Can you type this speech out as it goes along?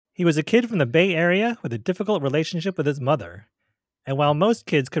He was a kid from the Bay Area with a difficult relationship with his mother. And while most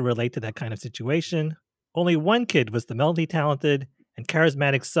kids could relate to that kind of situation, only one kid was the multi-talented and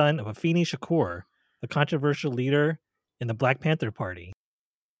charismatic son of Afeni Shakur, the controversial leader in the Black Panther Party.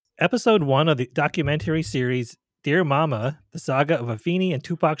 Episode 1 of the documentary series Dear Mama, the saga of Afeni and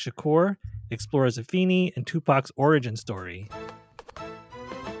Tupac Shakur explores Afeni and Tupac's origin story.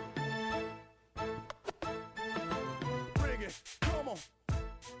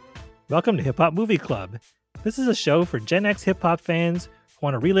 Welcome to Hip Hop Movie Club. This is a show for Gen X hip hop fans who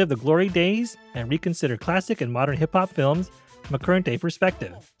want to relive the glory days and reconsider classic and modern hip hop films from a current day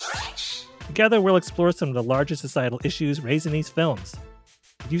perspective. Together, we'll explore some of the larger societal issues raised in these films.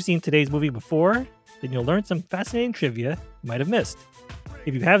 If you've seen today's movie before, then you'll learn some fascinating trivia you might have missed.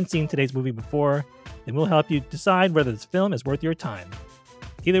 If you haven't seen today's movie before, then we'll help you decide whether this film is worth your time.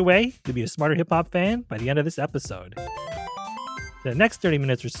 Either way, you'll be a smarter hip hop fan by the end of this episode. In the next 30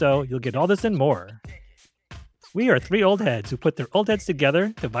 minutes or so, you'll get all this and more. We are three old heads who put their old heads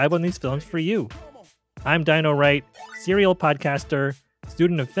together to vibe on these films for you. I'm Dino Wright, serial podcaster,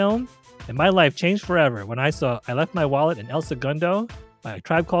 student of film, and my life changed forever when I saw I Left My Wallet in El Segundo by A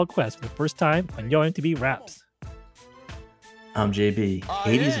Tribe Called Quest for the first time on Yo MTV Raps. I'm JB,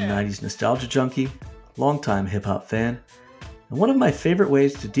 80s and 90s nostalgia junkie, longtime hip-hop fan, and one of my favorite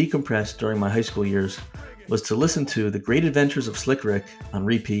ways to decompress during my high school years was to listen to The Great Adventures of Slick Rick on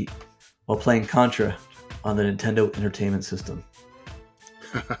repeat while playing Contra on the Nintendo Entertainment System.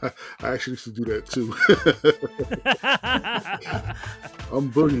 I actually used to do that too. I'm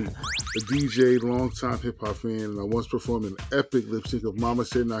Boogie, a DJ, longtime hip-hop fan, and I once performed an epic lip sync of Mama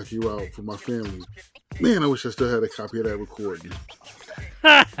Said Knock You Out for my family. Man, I wish I still had a copy of that recording.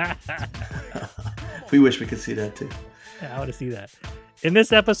 We wish we could see that too. Yeah, I want to see that. In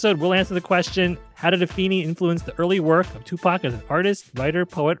this episode, we'll answer the question, how did Afeni influence the early work of Tupac as an artist, writer,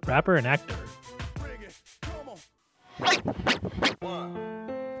 poet, rapper, and actor?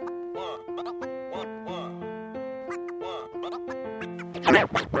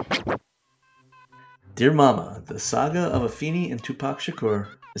 Dear Mama, the saga of Afeni and Tupac Shakur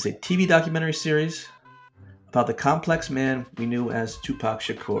is a TV documentary series about the complex man we knew as Tupac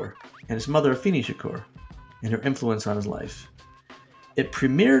Shakur and his mother Afeni Shakur and her influence on his life. It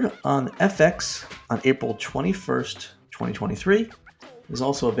premiered on FX on April 21st, 2023. It is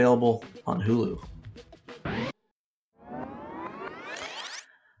also available on Hulu.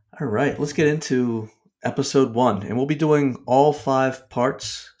 All right, let's get into episode 1. And we'll be doing all 5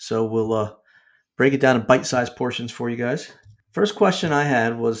 parts. So we'll break it down in bite-sized portions for you guys. First question I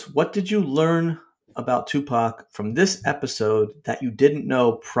had was, what did you learn about Tupac from this episode that you didn't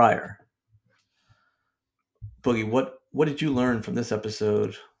know prior? Boogie, what did you learn from this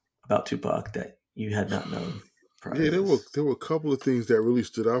episode about Tupac that you had not known prior? Yeah, there were a couple of things that really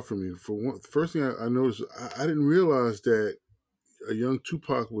stood out for me. For one, the first thing I noticed, I didn't realize that a young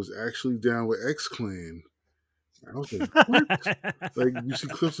Tupac was actually down with X-Clan. I was like, what? Like, you see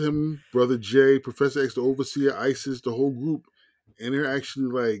clips of him, Brother J, Professor X, the Overseer, ISIS, the whole group, and they're actually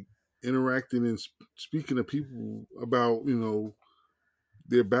like interacting and speaking to people about,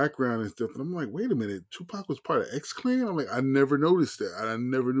 their background and stuff. And I'm like, wait a minute, Tupac was part of X-Clan? I'm like, I never noticed that. I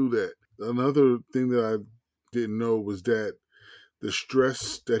never knew that. Another thing that I didn't know was that the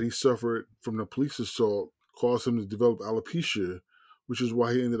stress that he suffered from the police assault caused him to develop alopecia, which is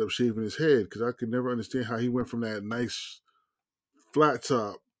why he ended up shaving his head. Because I could never understand how he went from that nice flat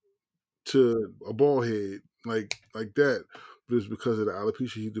top to a bald head like that. But it's because of the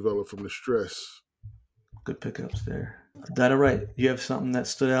alopecia he developed from the stress. Good pickups there. Dino Wright, you have something that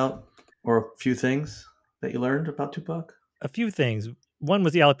stood out or a few things that you learned about Tupac? A few things. One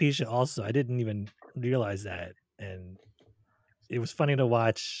was the alopecia also. I didn't even realize that. And it was funny to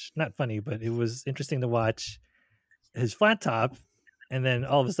watch. Not funny, but it was interesting to watch his flat top. And then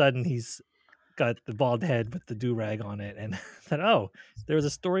all of a sudden he's got the bald head with the do-rag on it. And I thought, oh, there was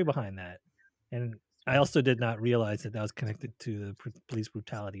a story behind that. And I also did not realize that was connected to the police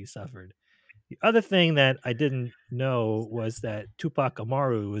brutality he suffered. The other thing that I didn't know was that Tupac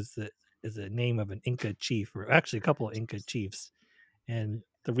Amaru is the name of an Inca chief, or actually a couple of Inca chiefs. And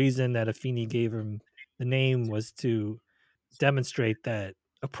the reason that Afeni gave him the name was to demonstrate that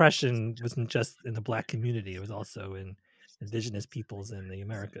oppression wasn't just in the Black community, it was also in indigenous peoples in the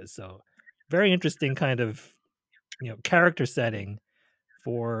Americas. So very interesting kind of, character setting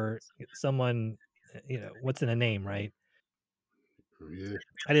for someone, what's in a name, right? Yeah.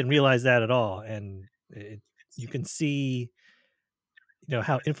 I didn't realize that at all. And you can see,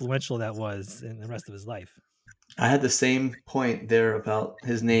 how influential that was in the rest of his life. I had the same point there about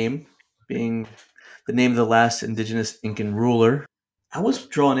his name being the name of the last indigenous Incan ruler. I was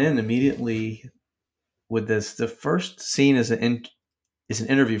drawn in immediately with this. The first scene is an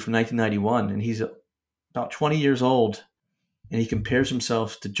interview from 1991, and he's about 20 years old, and he compares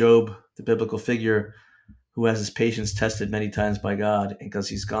himself to Job, the biblical figure who has his patience tested many times by God because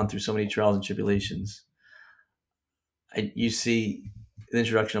he's gone through so many trials and tribulations. You see the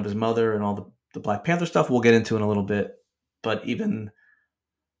introduction of his mother and all the Black Panther stuff we'll get into in a little bit, but even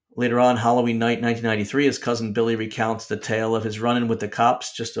later on, Halloween night 1993, his cousin Billy recounts the tale of his run-in with the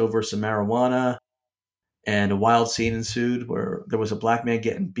cops just over some marijuana, and a wild scene ensued where there was a black man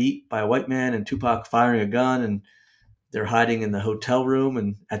getting beat by a white man and Tupac firing a gun, and they're hiding in the hotel room.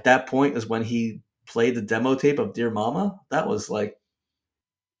 And at that point is when he played the demo tape of Dear Mama. That was like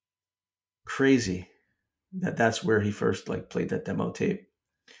crazy. That's where he first like played that demo tape.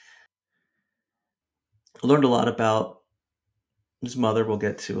 I learned a lot about his mother. We'll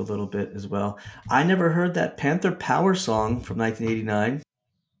get to a little bit as well. I never heard that Panther Power song from 1989.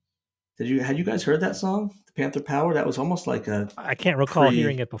 Had you guys heard that song, the Panther Power? That was almost like I can't recall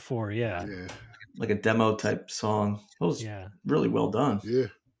hearing it before. Yeah. Like a demo type song. It was really well done. Yeah.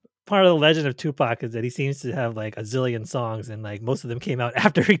 Part of the legend of Tupac is that he seems to have like a zillion songs, and like most of them came out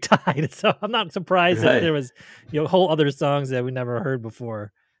after he died. So I'm not surprised that there was whole other songs that we never heard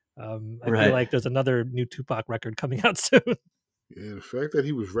before. I feel like there's another new Tupac record coming out soon. Yeah, the fact that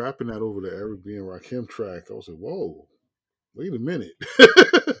he was rapping that over the Eric B. and Rakim track, I was like, whoa, wait a minute.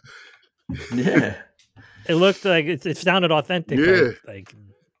 Yeah. It looked like it sounded authentic. Yeah.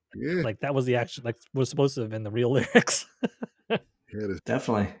 Like that was the actual, like was supposed to have been the real lyrics.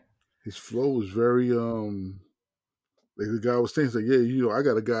 Definitely. His flow was very like the guy was saying, like, yeah, I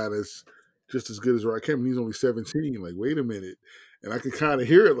got a guy that's just as good as Rakim, and he's only 17. Like, wait a minute. And I could kind of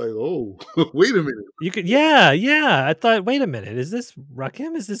hear it like, oh, wait a minute. You could, yeah. I thought, wait a minute, is this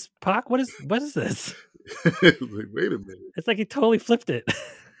Rakim? Is this Pac? What is this? Like, wait a minute. It's like he totally flipped it.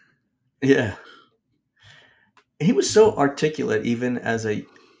 Yeah. He was so articulate even as a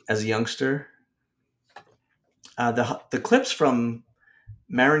youngster. The clips from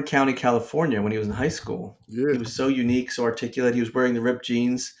Marin County, California, when he was in high school, he was so unique, so articulate. He was wearing the ripped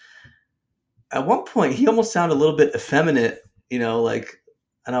jeans. At one point, he almost sounded a little bit effeminate, and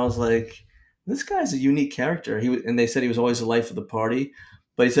I was like, this guy's a unique character. And they said he was always the life of the party.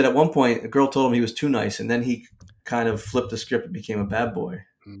 But he said at one point, a girl told him he was too nice, and then he kind of flipped the script and became a bad boy.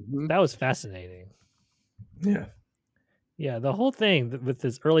 Mm-hmm. That was fascinating. Yeah. Yeah, the whole thing with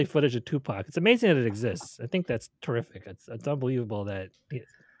this early footage of Tupac, it's amazing that it exists. I think that's terrific. It's unbelievable that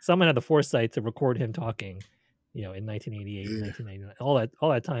someone had the foresight to record him talking, in 1988, 1999, all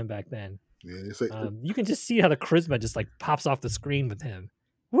that time back then. Yeah, it's like you can just see how the charisma just like pops off the screen with him.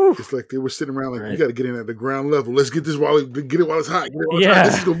 Woo. It's like they were sitting around like, we got to get in at the ground level. Let's get this while it's hot.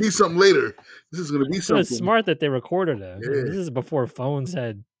 This is gonna be something later. This is gonna be something. It's smart that they recorded him. Yeah. This is before phones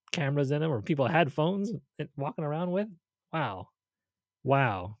had cameras in them, or people had phones walking around with.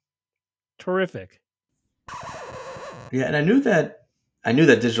 Wow. Terrific. Yeah, and I knew that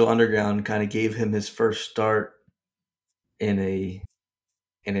Digital Underground kind of gave him his first start in a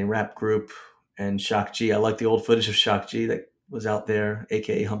rap group, and Shock G. I like the old footage of Shock G that was out there,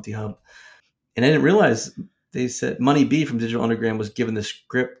 aka Humpty Hump. And I didn't realize they said Money B from Digital Underground was given the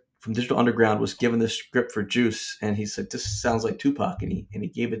script for Juice, and he said, this sounds like Tupac, and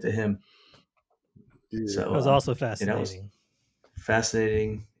he gave it to him. Yeah. So it was also fascinating. Was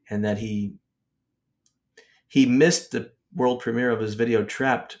fascinating, and that he missed the world premiere of his video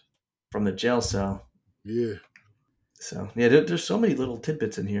Trapped from the jail cell. Yeah. So there's so many little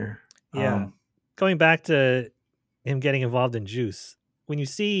tidbits in here. Yeah. Going back to him getting involved in Juice, when you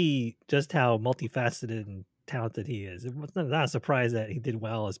see just how multifaceted and talented he is, it's not a surprise that he did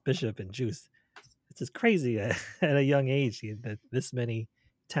well as Bishop in Juice. It's just crazy at a young age he had this many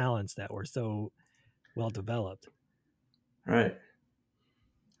talents that were so well developed. Right.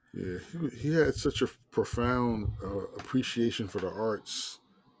 Yeah, he had such a profound appreciation for the arts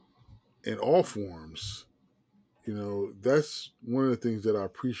in all forms. That's one of the things that I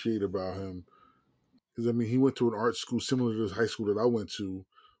appreciate about him. Because, he went to an art school similar to the high school that I went to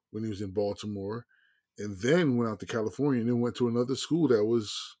when he was in Baltimore, and then went out to California and then went to another school that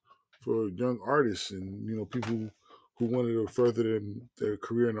was for young artists and, people who wanted to further their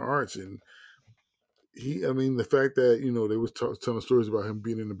career in the arts. And the fact that, they was telling stories about him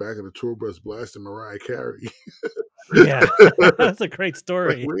being in the back of the tour bus blasting Mariah Carey. Yeah, that's a great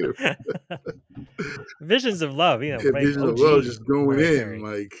story. Visions of Love, Visions of Love, just going Mariah in,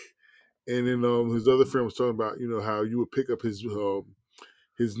 Carey. And then his other friend was talking about, how you would pick up his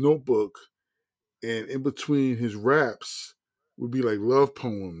notebook, and in between his raps would be like love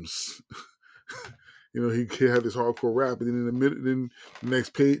poems. You know, he had this hardcore rap, and then in the minute, then the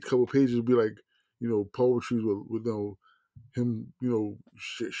next page, couple pages would be like, you know, poetry with you know, him, you know,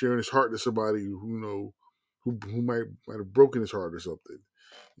 sharing his heart to somebody who, you know, who might have broken his heart or something.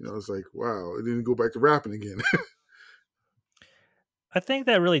 You know, it's like, wow, and then go back to rapping again. I think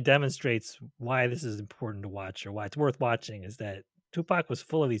that really demonstrates why this is important to watch, or why it's worth watching, is that Tupac was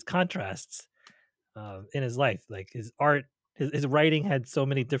full of these contrasts in his life. Like his art, his writing had so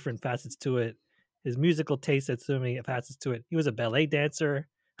many different facets to it. His musical taste had so many facets to it. He was a ballet dancer.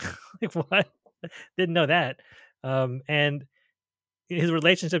 Like what? Didn't know that. And his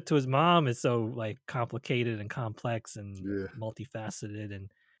relationship to his mom is so like complicated and complex and Yeah, multifaceted, and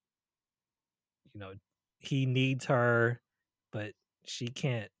you know, he needs her, but she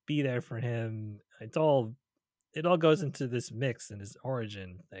can't be there for him. It all goes into this mix and his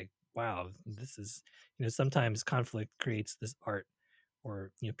origin. Like, wow, this is, you know, sometimes conflict creates this art,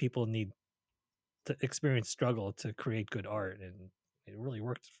 or you know, people need to experience struggle to create good art, and it really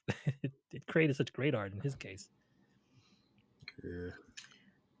worked. It created such great art in his case. yeah,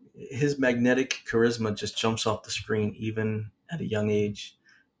 His magnetic charisma just jumps off the screen even at a young age.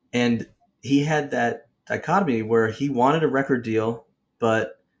 And he had that dichotomy where he wanted a record deal,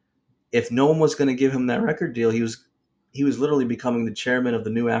 but if no one was going to give him that record deal, he was literally becoming the chairman of the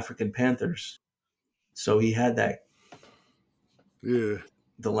New African Panthers. So he had that yeah.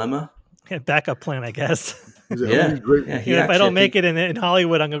 dilemma. Backup plan, I guess. He's like, I'm gonna Yeah, be great. yeah. You know, if I don't make it in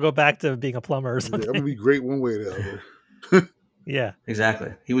Hollywood, I'm gonna go back to being a plumber or He's like, I'm something. gonna be great one way or the other. Yeah.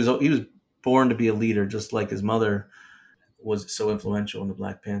 Exactly. He was born to be a leader, just like his mother was so influential in the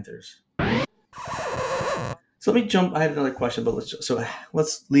Black Panthers. So let me jump. I had another question, but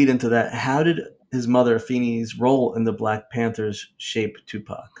let's lead into that. How did his mother Afeni's role in the Black Panthers shape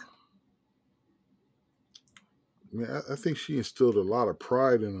Tupac? I mean, I think she instilled a lot of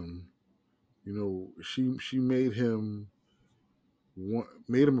pride in him. You know, she made him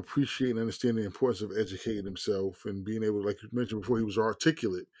appreciate and understand the importance of educating himself and being able, like you mentioned before, he was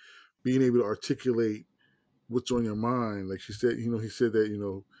articulate, being able to articulate what's on your mind. Like she said, you know, he said that, you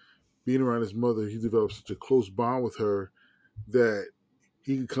know, being around his mother, he developed such a close bond with her that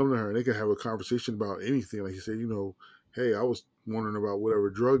he could come to her and they could have a conversation about anything. Like he said, you know, hey, I was wondering about whatever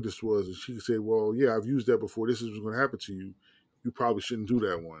drug this was, and she could say, well, yeah, I've used that before. This is what's going to happen to you. You probably shouldn't do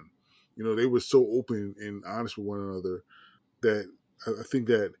that one. You know, they were so open and honest with one another that I think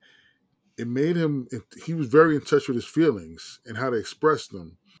that it made him. He was very in touch with his feelings and how to express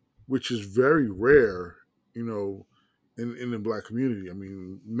them, which is very rare. You know, in the black community. I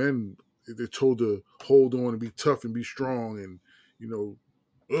mean, men, they're told to hold on and be tough and be strong and, you know,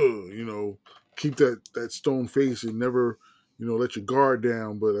 you know, keep that stone face and never, you know, let your guard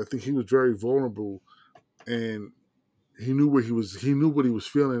down. But I think he was very vulnerable, and he knew what he was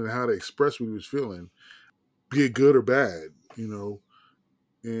feeling and how to express what he was feeling, be it good or bad, you know.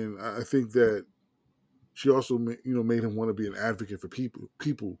 And I think that she also, you know, made him want to be an advocate for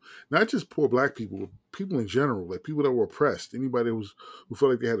people, not just poor black people, but people in general, like people that were oppressed, anybody who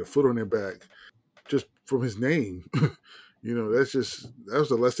felt like they had a foot on their back, just from his name. You know, that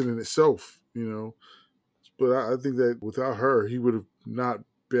was a lesson in itself. You know, but I think that without her, he would have not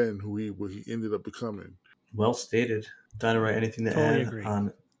been what he ended up becoming. Well stated. Dynamite, anything to Totally add agree.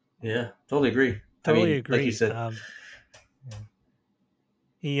 on? Yeah, totally agree. Totally I mean, like you agree. said,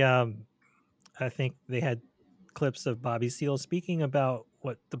 He I think they had clips of Bobby Seale speaking about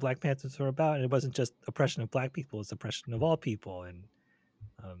what the Black Panthers were about, and it wasn't just oppression of black people; it's oppression of all people. And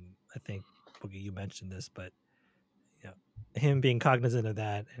I think Boogie, you mentioned this, but you know, him being cognizant of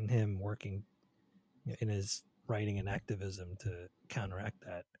that and him working, you know, in his writing and activism to counteract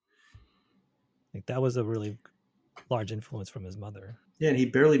that, I think that was a really large influence from his mother. yeah, and he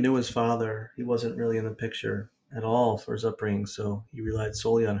barely knew his father. He wasn't really in the picture at all for his upbringing, so he relied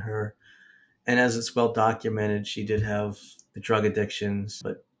solely on her. And as it's well documented, she did have the drug addictions,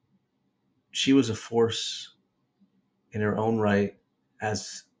 but she was a force in her own right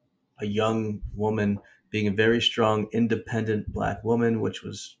as a young woman, being a very strong, independent black woman, which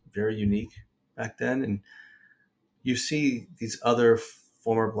was very unique back then. And you see these other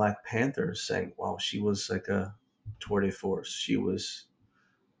former Black Panthers saying, wow, she was like a tour de force. She was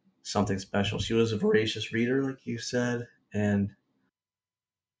something special. She was a voracious reader, like you said. And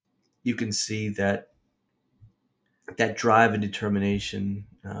you can see that drive and determination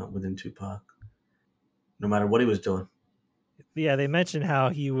within Tupac, no matter what he was doing. Yeah, they mentioned how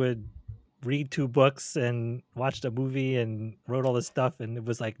he would read 2 books and watched a movie and wrote all this stuff, and it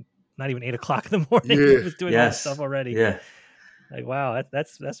was like not even 8 o'clock in the morning. He Yeah, was doing all this stuff Yes. already. Yeah. Like, wow,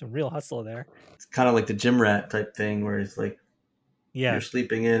 that's some real hustle there. It's kind of like the gym rat type thing where it's like Yeah. you're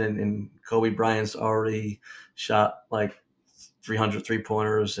sleeping in, and Kobe Bryant's already shot like 300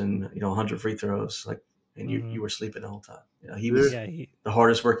 3-pointers and 100 free throws, like, and Mm-hmm. you were sleeping the whole time. He Yeah, was Yeah. the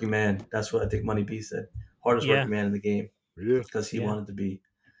hardest working man. That's what I think Money B said. Hardest Yeah. working man in the game, yeah. because he Yeah. wanted to be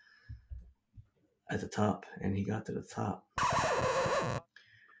at the top, and he got to the top.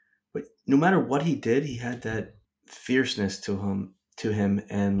 But no matter what he did, he had that fierceness to him,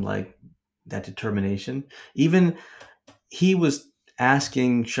 and like that determination. Even he was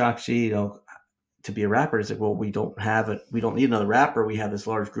asking Shakshi, to be a rapper. It's like, well, we don't have it. We don't need another rapper. We have this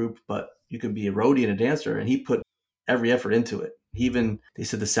large group, but you can be a roadie and a dancer. And he put every effort into it. They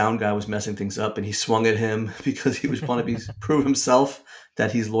said the sound guy was messing things up, and he swung at him because he was wanting to prove himself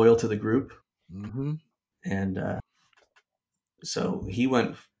that he's loyal to the group. Mm-hmm. And so he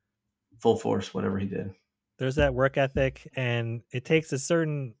went full force, whatever he did. There's that work ethic, and it takes a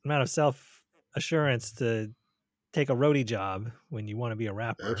certain amount of self assurance to take a roadie job when you want to be a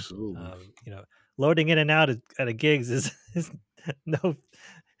rapper. Absolutely. Loading in and out at a gigs is no,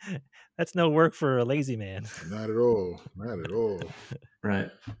 that's no work for a lazy man. Not at all. Not at all.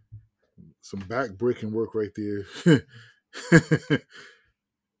 Right. Some back breaking work right there.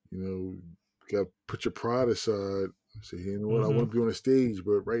 Got to put your pride aside. Say, hey, you know what? I want to be on the stage,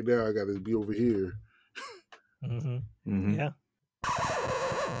 but right now I got to be over here. Mm-hmm. Mm-hmm. Yeah.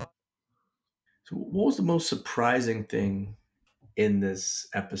 So, what was the most surprising thing in this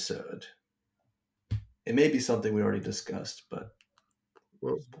episode? It may be something we already discussed, but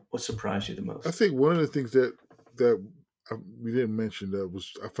what surprised you the most? I think one of the things that we didn't mention that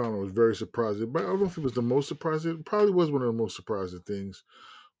I found was very surprising, but I don't know if it was the most surprising. It probably was one of the most surprising things,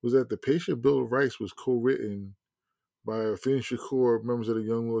 was that the Patient Bill of Rights was co-written by Afeni Shakur, members of the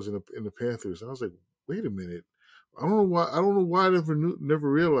Young Lords and the Panthers. And I was like, wait a minute. I don't know why I never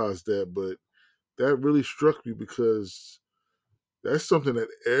realized that, but that really struck me, because that's something that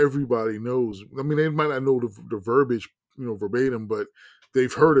everybody knows. I mean, they might not know the verbiage, verbatim, but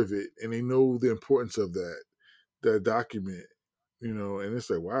they've heard of it and they know the importance of that document, and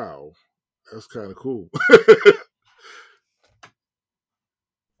it's like, wow, that's kind of cool.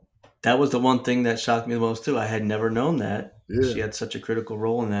 That was the one thing that shocked me the most too. I had never known that she Yeah. had such a critical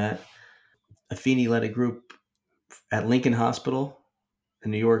role in that. Afeni led a group at Lincoln Hospital in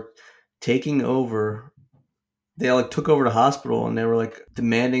New York, taking over. They took over the hospital, and they were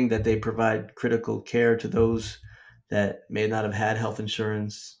demanding that they provide critical care to those that may not have had health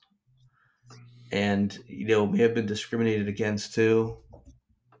insurance, and may have been discriminated against too.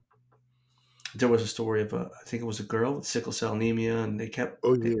 There was a story of I think it was a girl with sickle cell anemia, and they kept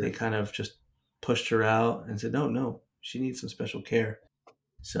they kind of just pushed her out and said, no, she needs some special care.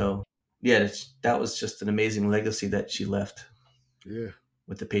 So yeah, that was just an amazing legacy that she left. Yeah.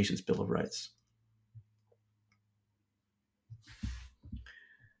 With the Patient's Bill of Rights.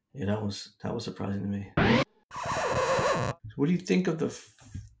 Yeah, that was surprising to me. What do you think of the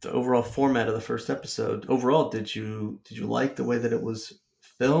overall format of the first episode? Overall, did you like the way that it was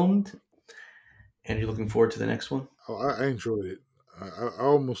filmed? And you're looking forward to the next one? Oh, I enjoyed it. I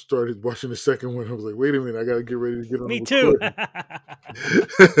almost started watching the second one. I was like, wait a minute, I got to get ready to get on Me the too.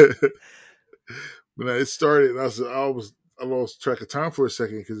 recording. When it started, I lost track of time for a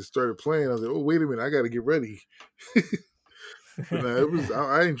second because it started playing. I was like, oh, wait a minute, I got to get ready. But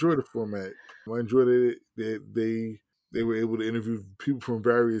I enjoyed the format. I enjoyed it that they were able to interview people from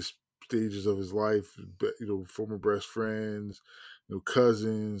various stages of his life, former best friends,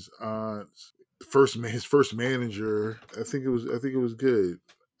 cousins, aunts, his first manager. I think it was good,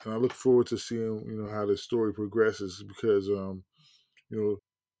 and I look forward to seeing how the story progresses, because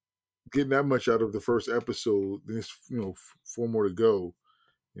getting that much out of the first episode, there's 4 more to go.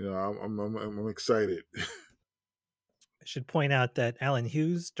 I'm excited. I should point out that Alan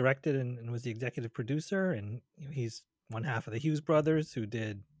Hughes directed and was the executive producer, and he's one half of the Hughes brothers who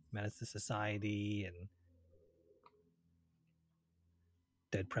did Menace to Society and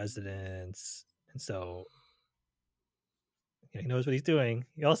Dead Presidents, and so he knows what he's doing.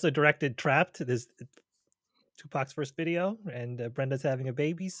 He also directed Trapped, this Tupac's first video, and Brenda's having a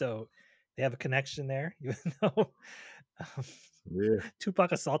baby, so they have a connection there, even though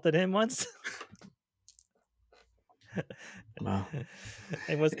Tupac assaulted him once. Wow.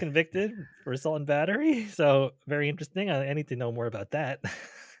 And was convicted for assault and battery. So very interesting. I need to know more about that.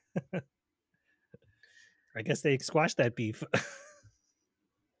 I guess they squashed that beef.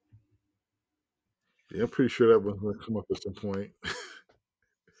 Yeah, I'm pretty sure that one's going to come up at some point.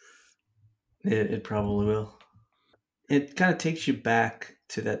 It probably will. It kind of takes you back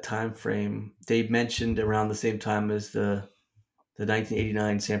to that time frame. They mentioned around the same time as the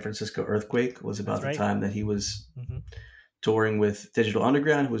 1989 San Francisco earthquake was about the time that he was touring with Digital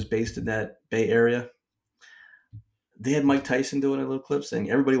Underground, who was based in that Bay Area. They had Mike Tyson doing a little clip saying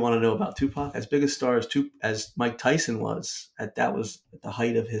everybody wanted to know about Tupac. As big a star as Mike Tyson was, that was at the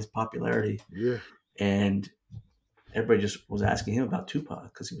height of his popularity. Yeah. And everybody just was asking him about Tupac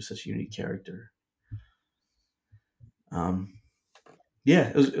because he was such a unique character.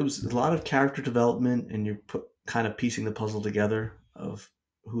 Yeah, it was a lot of character development, and you're kind of piecing the puzzle together of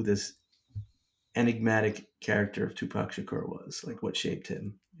who this enigmatic character of Tupac Shakur was, like what shaped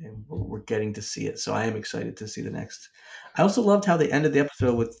him, and we're getting to see it. So I am excited to see the next. I also loved how they ended the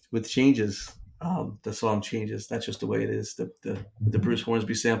episode with Changes. The song Changes. That's just the way it is. The Bruce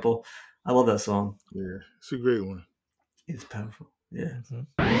Hornsby sample. I love that song. Yeah, it's a great one. It's powerful. Yeah.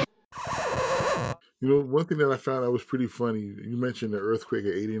 Mhm. You know, one thing that I found that was pretty funny, you mentioned the earthquake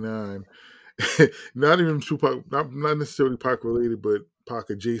of '89. Not even Tupac, not necessarily Pac related, but Pac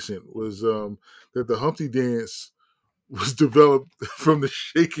adjacent, was that the Humpty dance was developed from the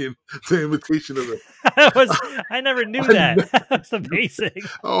shaking, the imitation of the. I never knew that. That was amazing.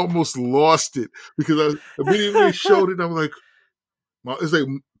 I almost lost it because I immediately showed it and I was like, it's like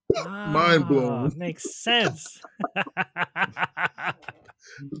mind blown. Makes sense.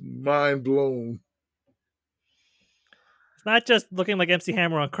 Mind blown. It's not just looking like MC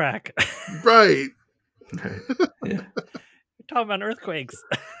Hammer on crack. Right. Right. Yeah. We're talking about earthquakes.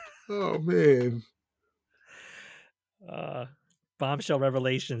 Oh, man. Bombshell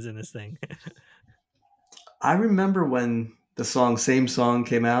revelations in this thing. I remember when the Same Song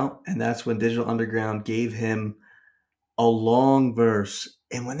came out, and that's when Digital Underground gave him a long verse.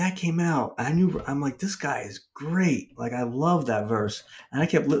 And when that came out, I'm like, this guy is great. Like, I love that verse. And I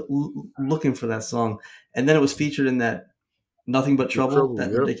kept looking for that song. And then it was featured in that Nothing But Trouble,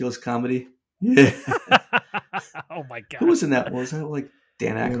 that ridiculous comedy. Yeah. Oh my God. Who was in that? Was that like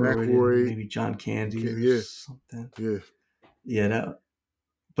Dan Aykroyd, maybe John Candy or something? Yeah. Yeah.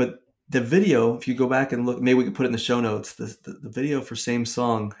 But the video, if you go back and look, maybe we could put it in the show notes. The video for Same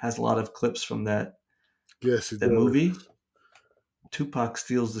Song has a lot of clips from that. Yes, that movie. Tupac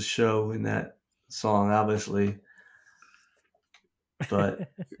steals the show in that song, obviously.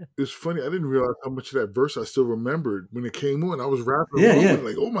 But it's funny. I didn't realize how much of that verse I still remembered when it came on. I was rapping along,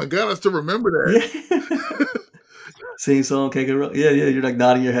 like, oh my God, I still remember that. Yeah. Same Song, Can't Get Around. Yeah. You're like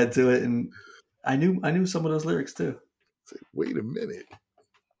nodding your head to it, and I knew some of those lyrics too. It's like, wait a minute.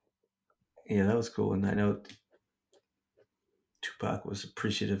 Yeah, that was cool, and I know Tupac was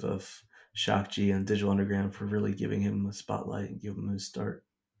appreciative of Shock G and Digital Underground for really giving him a spotlight and giving him his start.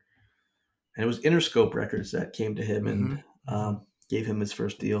 And it was Interscope Records that came to him and gave him his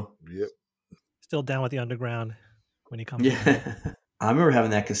first deal. Yep. Still down with the underground when he comes. Yeah. I remember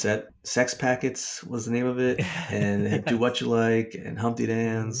having that cassette. Sex Packets was the name of it. And they had Do What You Like and Humpty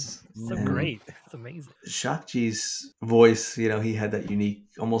Dance. So great. It's amazing. Shock G's voice, he had that unique,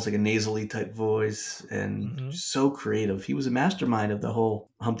 almost like a nasally type voice, and so creative. He was a mastermind of the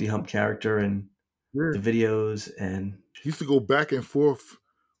whole Humpty Hump character and the videos. And he used to go back and forth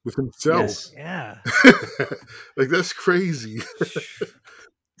with himself. Yes. Yeah. Like, that's crazy.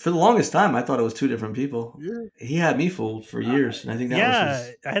 For the longest time, I thought it was two different people. Yeah. He had me fooled for years, and I think that was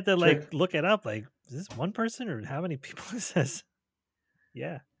his I had to trick. look it up. Like, is this one person or how many people is this?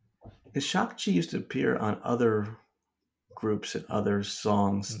 Yeah. Because Shock G used to appear on other groups and other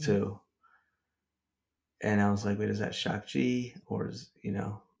songs too. And I was like, wait, is that Shock G? Or is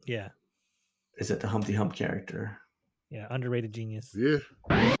it the Humpty Hump character? Yeah, underrated genius. Yeah.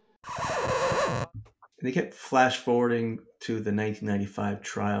 And they kept flash forwarding to the 1995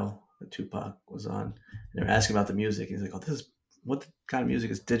 trial that Tupac was on. And they were asking about the music. And he's like, what kind of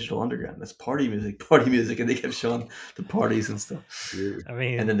music is Digital Underground? That's party music. And they kept showing the parties and stuff. Yeah. I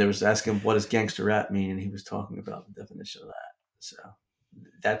mean, and then they was asking, what does gangster rap mean? And he was talking about the definition of that. So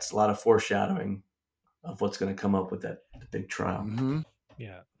that's a lot of foreshadowing of what's going to come up with the big trial. Mm-hmm.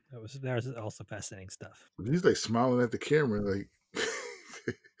 Yeah, that was also fascinating stuff. He's like smiling at the camera, like,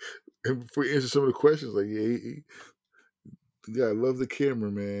 and before he answers some of the questions, like, yeah, I love the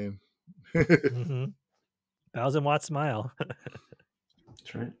camera, man. 1,000-watt smile.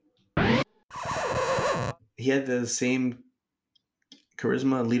 That's right. He had the same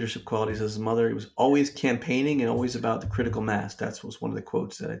charisma and leadership qualities as his mother. He was always campaigning and always about the critical mass. That was one of the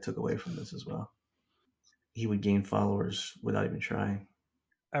quotes that I took away from this as well. He would gain followers without even trying.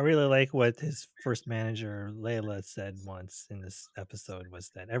 I really like what his first manager, Layla, said once in this episode,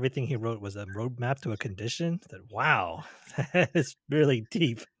 was that everything he wrote was a roadmap to a condition. That, wow, that is really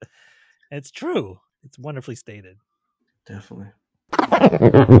deep. It's true. It's wonderfully stated. Definitely.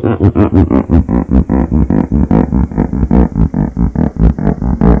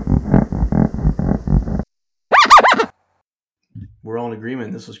 we're all in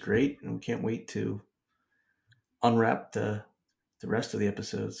agreement. This was great, and we can't wait to unwrap the rest of the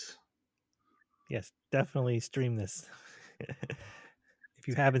episodes. Yes, definitely stream this. If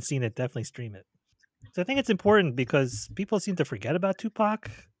you haven't seen it, definitely stream it. So I think it's important because people seem to forget about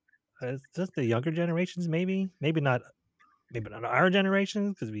Tupac. Just the younger generations, maybe not our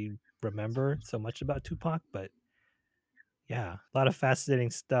generation, because we remember so much about Tupac. But yeah, a lot of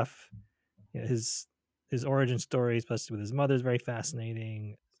fascinating stuff. You know, his origin story, especially with his mother, is very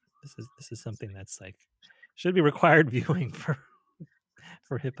fascinating. This is something that's like should be required viewing for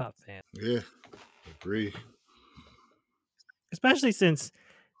hip hop fans. Yeah, agree. Especially since,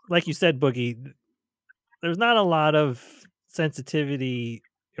 like you said, Boogie, there's not a lot of sensitivity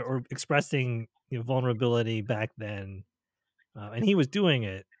or expressing vulnerability back then, and he was doing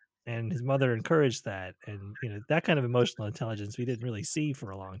it, and his mother encouraged that, and that kind of emotional intelligence we didn't really see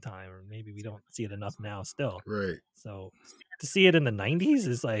for a long time, or maybe we don't see it enough now still. Right. So to see it in the 90s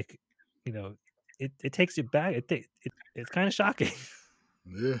is like, it takes you back. It's kind of shocking.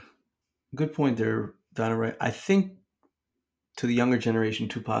 Yeah. Good point there, Donna. Right. I think to the younger generation,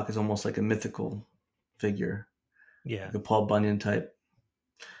 Tupac is almost like a mythical figure. Yeah. Like a Paul Bunyan type.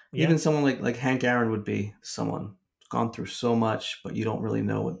 Yeah. Even someone like Hank Aaron would be someone who's gone through so much, but you don't really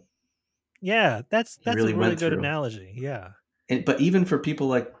know what. Yeah, that's really a really went good through. analogy. Yeah. But even for people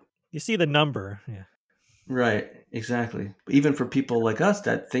like, you see the number. Yeah. Right. Exactly. But even for people like us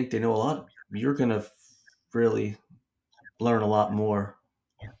that think they know a lot, you're gonna really learn a lot more.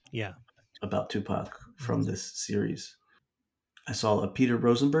 Yeah. About Tupac from this series. I saw a Peter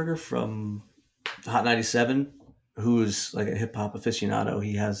Rosenberger from Hot 97, who's like a hip hop aficionado.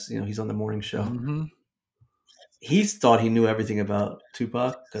 He has, he's on the morning show. Mm-hmm. He thought he knew everything about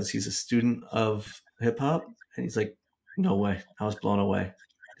Tupac because he's a student of hip hop, and he's like, "No way!" I was blown away.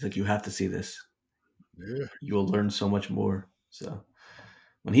 He's like, "You have to see this. Yeah, you will learn so much more." So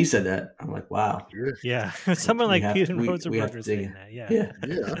when he said that, I'm like, "Wow." Yeah, someone like Peter Rosenberger saying that. Yeah.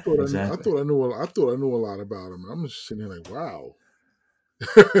 I thought exactly. I knew a lot about him. I'm just sitting here like, wow.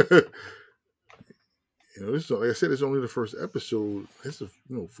 This is, like I said, it's only the first episode. It's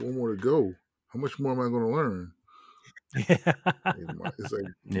 4 more to go. How much more am I going to learn? Yeah. It's like,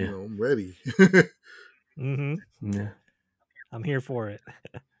 I'm ready. Mm-hmm. Yeah. I'm here for it.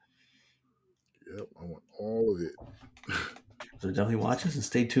 Yep, I want all of it. So definitely watch us and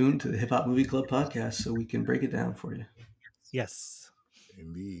stay tuned to the Hip Hop Movie Club podcast so we can break it down for you. Yes.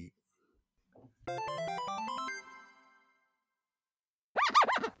 Indeed.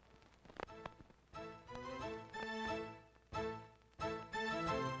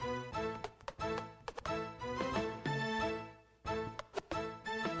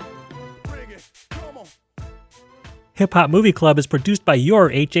 Hip Hop Movie Club is produced by your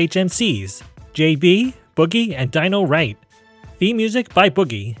HHMCs, JB, Boogie, and Dino Wright. Theme music by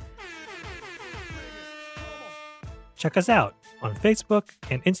Boogie. Check us out on Facebook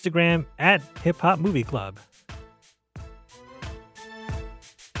and Instagram at Hip Hop Movie Club.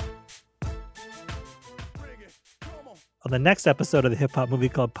 On the next episode of the Hip Hop Movie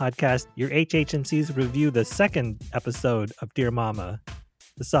Club podcast, your HHMCs review the second episode of Dear Mama,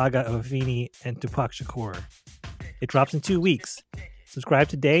 the saga of Afeni and Tupac Shakur. It drops in 2 weeks. Subscribe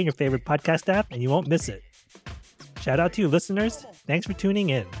today in your favorite podcast app and you won't miss it. Shout out to you listeners. Thanks for tuning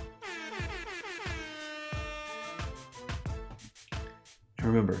in. And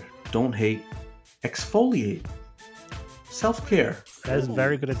remember, don't hate, exfoliate. Self-care. That is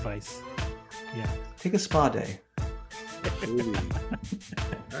very good advice. Yeah. Take a spa day. I do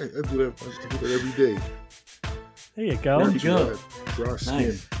that every day. There you go. There you go. Dry skin.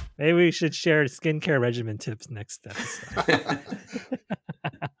 Nice. Maybe we should share skincare regimen tips next episode.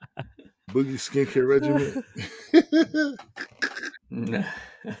 Boogie skincare regimen.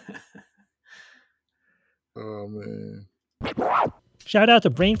 Oh, man. Shout out to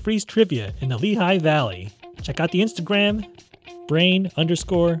Brain Freeze Trivia in the Lehigh Valley. Check out the Instagram,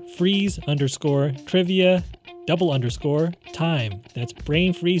 brain_freeze_trivia_time. That's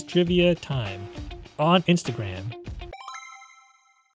Brain Freeze Trivia time on Instagram.